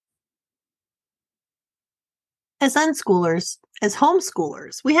As unschoolers, as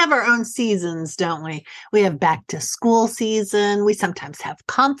homeschoolers, we have our own seasons, don't we? We have back to school season. We sometimes have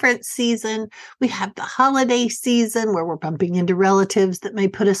conference season. We have the holiday season where we're bumping into relatives that may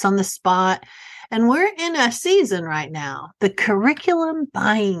put us on the spot. And we're in a season right now, the curriculum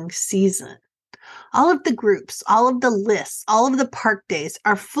buying season. All of the groups, all of the lists, all of the park days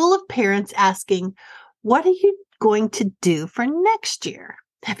are full of parents asking, what are you going to do for next year?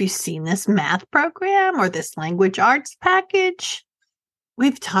 Have you seen this math program or this language arts package?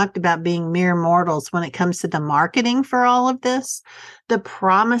 We've talked about being mere mortals when it comes to the marketing for all of this, the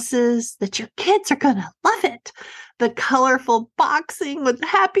promises that your kids are going to love it, the colorful boxing with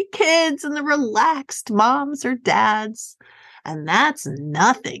happy kids and the relaxed moms or dads. And that's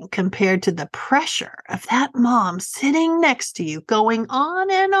nothing compared to the pressure of that mom sitting next to you going on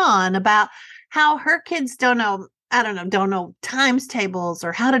and on about how her kids don't know times tables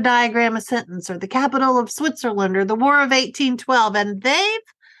or how to diagram a sentence or the capital of Switzerland or the War of 1812. And they've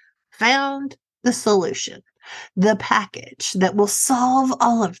found the solution, the package that will solve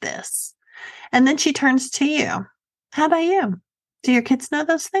all of this. And then she turns to you. How about you? Do your kids know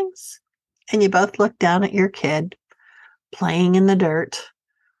those things? And you both look down at your kid playing in the dirt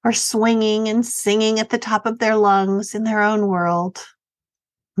or swinging and singing at the top of their lungs in their own world.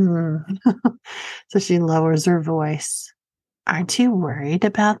 So she lowers her voice. Aren't you worried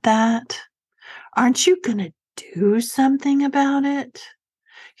about that? Aren't you going to do something about it?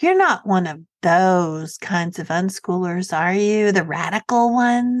 You're not one of those kinds of unschoolers, are you? The radical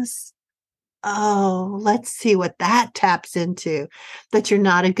ones? Oh, let's see what that taps into. That you're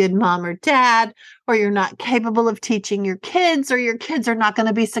not a good mom or dad, or you're not capable of teaching your kids, or your kids are not going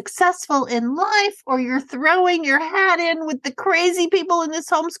to be successful in life, or you're throwing your hat in with the crazy people in this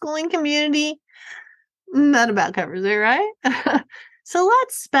homeschooling community. That about covers it, right? So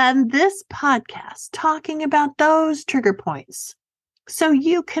let's spend this podcast talking about those trigger points so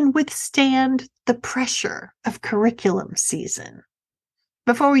you can withstand the pressure of curriculum season.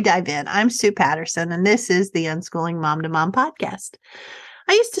 Before we dive in, I'm Sue Patterson, and this is the Unschooling Mom to Mom podcast.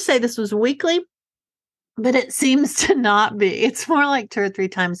 I used to say this was weekly, but it seems to not be. It's more like 2 or 3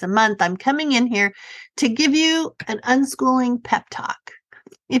 times a month. I'm coming in here to give you an unschooling pep talk.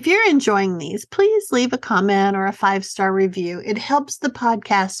 If you're enjoying these, please leave a comment or a 5-star review. It helps the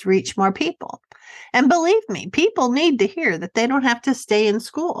podcast reach more people. And believe me, people need to hear that they don't have to stay in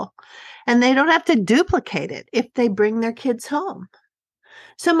school and they don't have to duplicate it if they bring their kids home.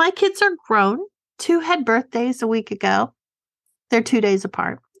 So my kids are grown. 2 had birthdays a week ago. They're 2 days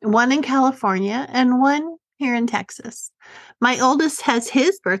apart. 1 in California and 1 here in Texas. My oldest has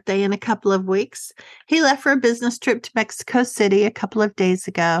his birthday in a couple of weeks. He left for a business trip to Mexico City a couple of days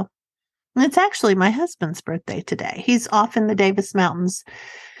ago. And it's actually my husband's birthday today. He's off in the Davis Mountains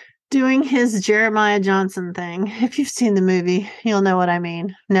doing his Jeremiah Johnson thing. If you've seen the movie, you'll know what I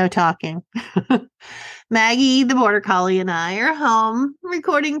mean. No talking. Maggie, the border collie, and I are home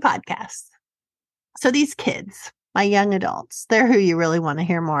recording podcasts. So these kids, my young adults, they're who you really want to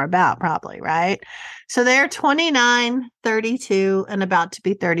hear more about, probably, right? So they're 29, 32, and about to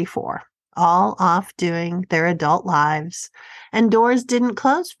be 34, all off doing their adult lives. And doors didn't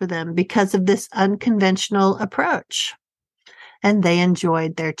close for them because of this unconventional approach. And they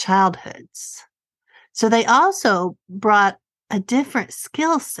enjoyed their childhoods. So they also brought a different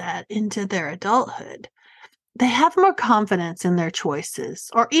skill set into their adulthood. They have more confidence in their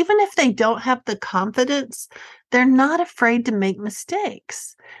choices, or even if they don't have the confidence, they're not afraid to make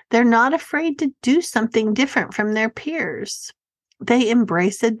mistakes. They're not afraid to do something different from their peers. They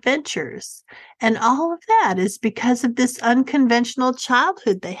embrace adventures. And all of that is because of this unconventional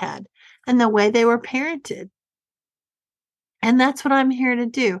childhood they had and the way they were parented. And that's what I'm here to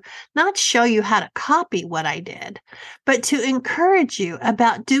do. Not show you how to copy what I did, but to encourage you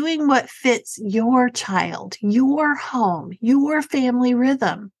about doing what fits your child, your home, your family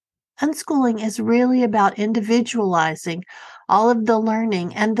rhythm. Unschooling is really about individualizing all of the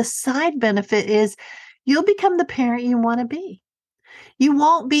learning. And the side benefit is you'll become the parent you want to be. You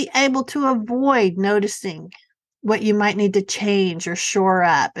won't be able to avoid noticing what you might need to change or shore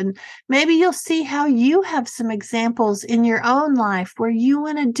up. And maybe you'll see how you have some examples in your own life where you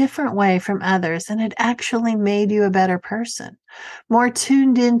went a different way from others and it actually made you a better person, more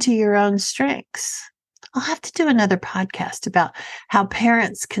tuned into your own strengths. I'll have to do another podcast about how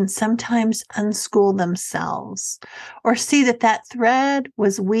parents can sometimes unschool themselves or see that that thread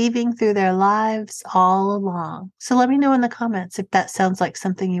was weaving through their lives all along. So let me know in the comments if that sounds like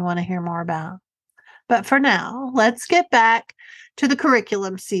something you want to hear more about. But for now, let's get back to the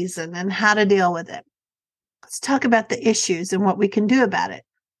curriculum season and how to deal with it. Let's talk about the issues and what we can do about it.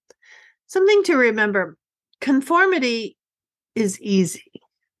 Something to remember Conformity is easy.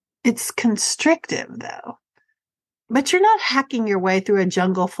 It's constrictive, though. But you're not hacking your way through a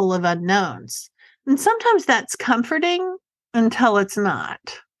jungle full of unknowns. And sometimes that's comforting until it's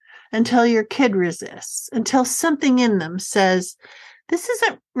not, until your kid resists, until something in them says, this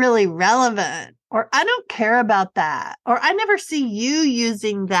isn't really relevant, or I don't care about that, or I never see you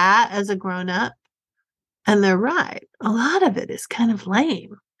using that as a grown-up. And they're right. A lot of it is kind of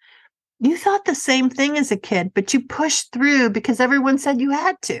lame. You thought the same thing as a kid, but you pushed through because everyone said you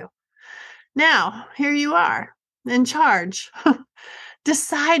had to. Now, here you are, in charge,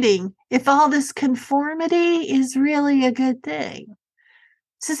 deciding if all this conformity is really a good thing.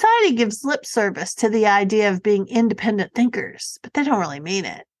 Society gives lip service to the idea of being independent thinkers, but they don't really mean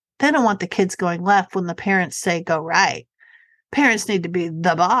it. They don't want the kids going left when the parents say go right. Parents need to be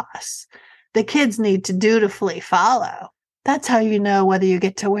the boss. The kids need to dutifully follow. That's how you know whether you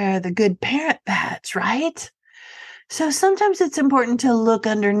get to wear the good parent badge, right? So sometimes it's important to look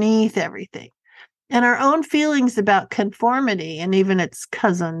underneath everything. And our own feelings about conformity and even its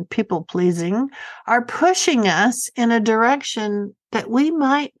cousin, people-pleasing, are pushing us in a direction that we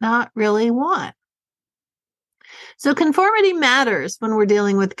might not really want. So conformity matters when we're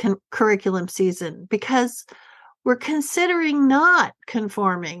dealing with curriculum season because we're considering not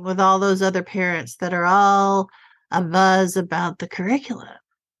conforming with all those other parents that are all a buzz about the curriculum.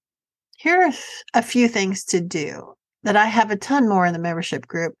 Here are a few things to do that I have a ton more in the membership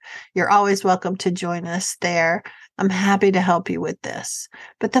group. You're always welcome to join us there. I'm happy to help you with this.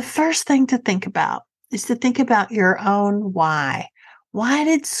 But the first thing to think about is to think about your own why. Why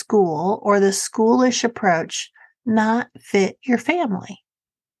did school or the schoolish approach not fit your family?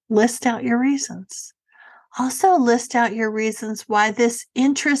 List out your reasons. Also list out your reasons why this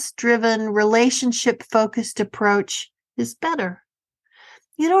interest-driven, relationship-focused approach is better.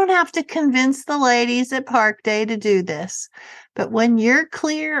 You don't have to convince the ladies at Park Day to do this, but when you're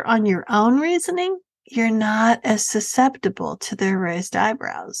clear on your own reasoning, you're not as susceptible to their raised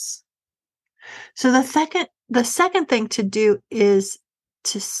eyebrows. So the second thing to do is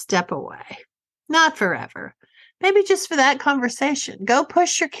to step away. Not forever. Maybe just for that conversation. Go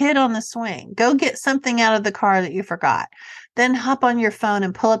push your kid on the swing. Go get something out of the car that you forgot. Then hop on your phone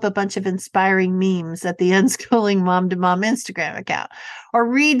and pull up a bunch of inspiring memes at the Unschooling Mom to Mom Instagram account. Or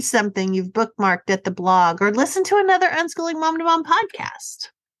read something you've bookmarked at the blog. Or listen to another Unschooling Mom to Mom podcast.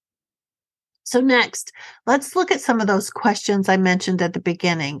 So next, let's look at some of those questions I mentioned at the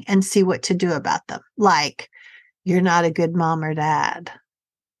beginning and see what to do about them. Like, you're not a good mom or dad.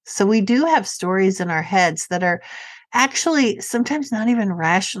 So we do have stories in our heads that are actually sometimes not even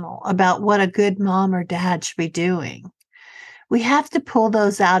rational about what a good mom or dad should be doing. We have to pull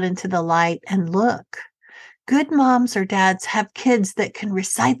those out into the light and look. Good moms or dads have kids that can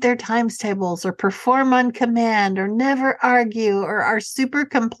recite their times tables or perform on command or never argue or are super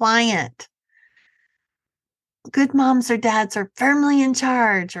compliant. Good moms or dads are firmly in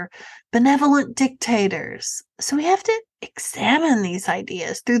charge or benevolent dictators. So we have to examine these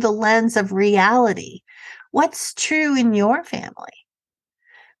ideas through the lens of reality. What's true in your family?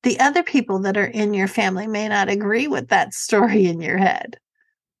 The other people that are in your family may not agree with that story in your head.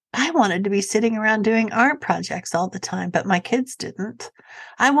 I wanted to be sitting around doing art projects all the time, but my kids didn't.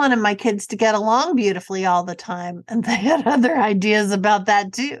 I wanted my kids to get along beautifully all the time, and they had other ideas about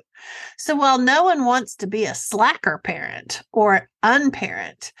that too. So while no one wants to be a slacker parent or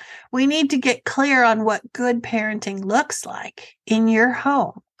unparent, we need to get clear on what good parenting looks like in your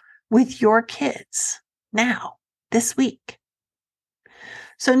home with your kids now, this week.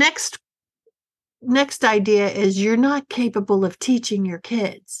 So next idea is you're not capable of teaching your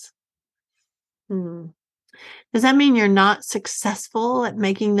kids. Does that mean you're not successful at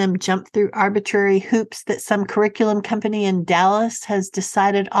making them jump through arbitrary hoops that some curriculum company in Dallas has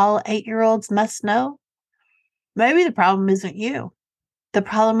decided all 8-year-olds must know? Maybe the problem isn't you. The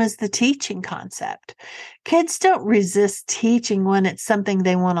problem is the teaching concept. Kids don't resist teaching when it's something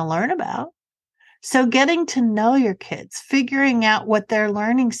they want to learn about. So getting to know your kids, figuring out what their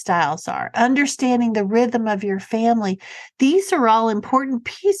learning styles are, understanding the rhythm of your family, these are all important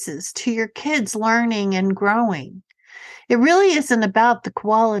pieces to your kids learning and growing. It really isn't about the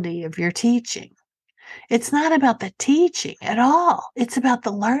quality of your teaching. It's not about the teaching at all. It's about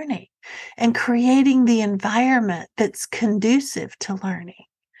the learning and creating the environment that's conducive to learning,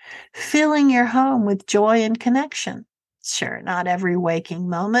 filling your home with joy and connection. Sure, not every waking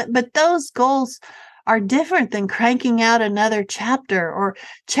moment, but those goals are different than cranking out another chapter or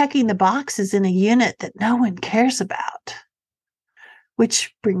checking the boxes in a unit that no one cares about.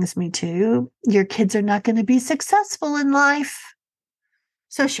 Which brings me to, your kids are not going to be successful in life.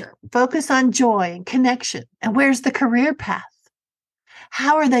 So sure, focus on joy and connection. And where's the career path?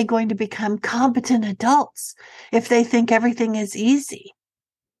 How are they going to become competent adults if they think everything is easy?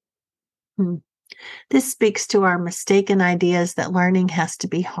 This speaks to our mistaken ideas that learning has to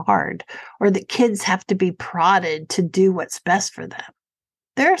be hard or that kids have to be prodded to do what's best for them.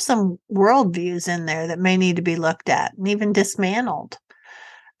 There are some worldviews in there that may need to be looked at and even dismantled.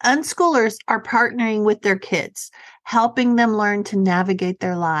 Unschoolers are partnering with their kids, helping them learn to navigate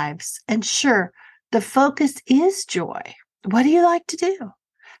their lives. And sure, the focus is joy. What do you like to do?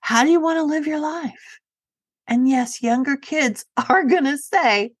 How do you want to live your life? And yes, younger kids are going to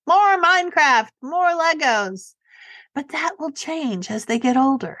say, more Minecraft, more Legos. But that will change as they get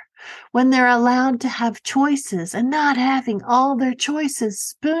older, when they're allowed to have choices and not having all their choices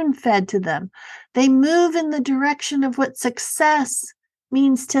spoon-fed to them. They move in the direction of what success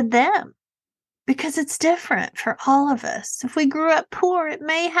means to them, because it's different for all of us. If we grew up poor, it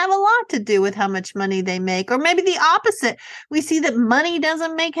may have a lot to do with how much money they make, or maybe the opposite. We see that money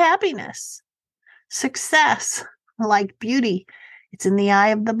doesn't make happiness. Success, like beauty, it's in the eye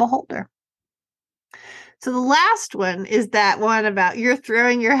of the beholder. So the last one is that one about you're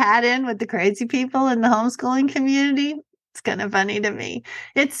throwing your hat in with the crazy people in the homeschooling community. It's kind of funny to me.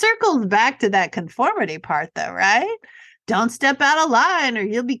 It circles back to that conformity part, though, right? Don't step out of line or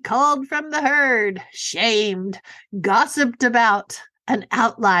you'll be culled from the herd, shamed, gossiped about, an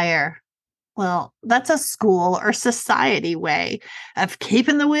outlier. Well, that's a school or society way of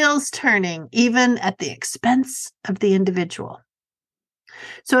keeping the wheels turning, even at the expense of the individual.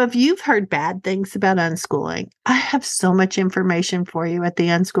 So if you've heard bad things about unschooling, I have so much information for you at the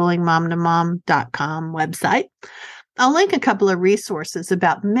unschoolingmomtomom.com website. I'll link a couple of resources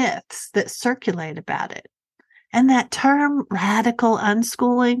about myths that circulate about it. And that term, radical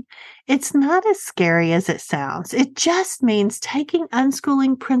unschooling, it's not as scary as it sounds. It just means taking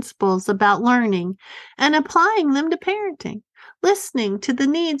unschooling principles about learning and applying them to parenting, listening to the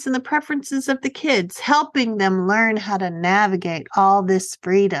needs and the preferences of the kids, helping them learn how to navigate all this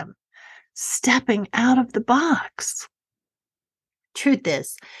freedom, stepping out of the box. Truth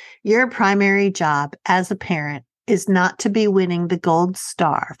is, your primary job as a parent is not to be winning the gold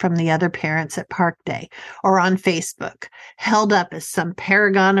star from the other parents at Park Day or on Facebook, held up as some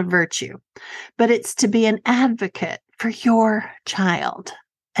paragon of virtue, but it's to be an advocate for your child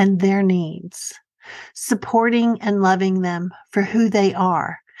and their needs, supporting and loving them for who they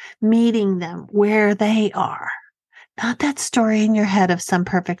are, meeting them where they are. Not that story in your head of some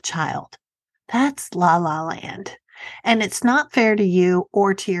perfect child. That's La La Land. And it's not fair to you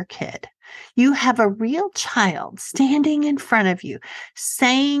or to your kid. You have a real child standing in front of you,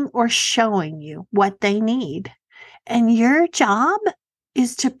 saying or showing you what they need. And your job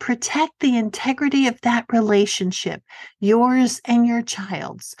is to protect the integrity of that relationship, yours and your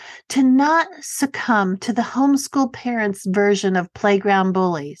child's, to not succumb to the homeschool parents' version of playground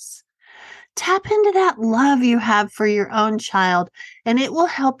bullies. Tap into that love you have for your own child, and it will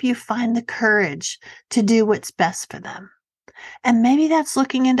help you find the courage to do what's best for them. And maybe that's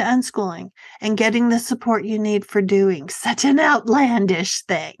looking into unschooling and getting the support you need for doing such an outlandish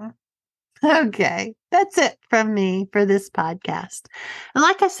thing. Okay, that's it from me for this podcast. And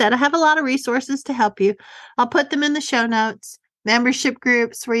like I said, I have a lot of resources to help you. I'll put them in the show notes. Membership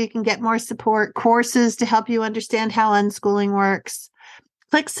groups where you can get more support, courses to help you understand how unschooling works.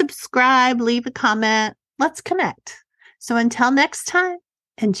 Click subscribe, leave a comment. Let's connect. So until next time,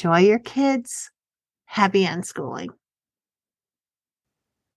 enjoy your kids. Happy unschooling.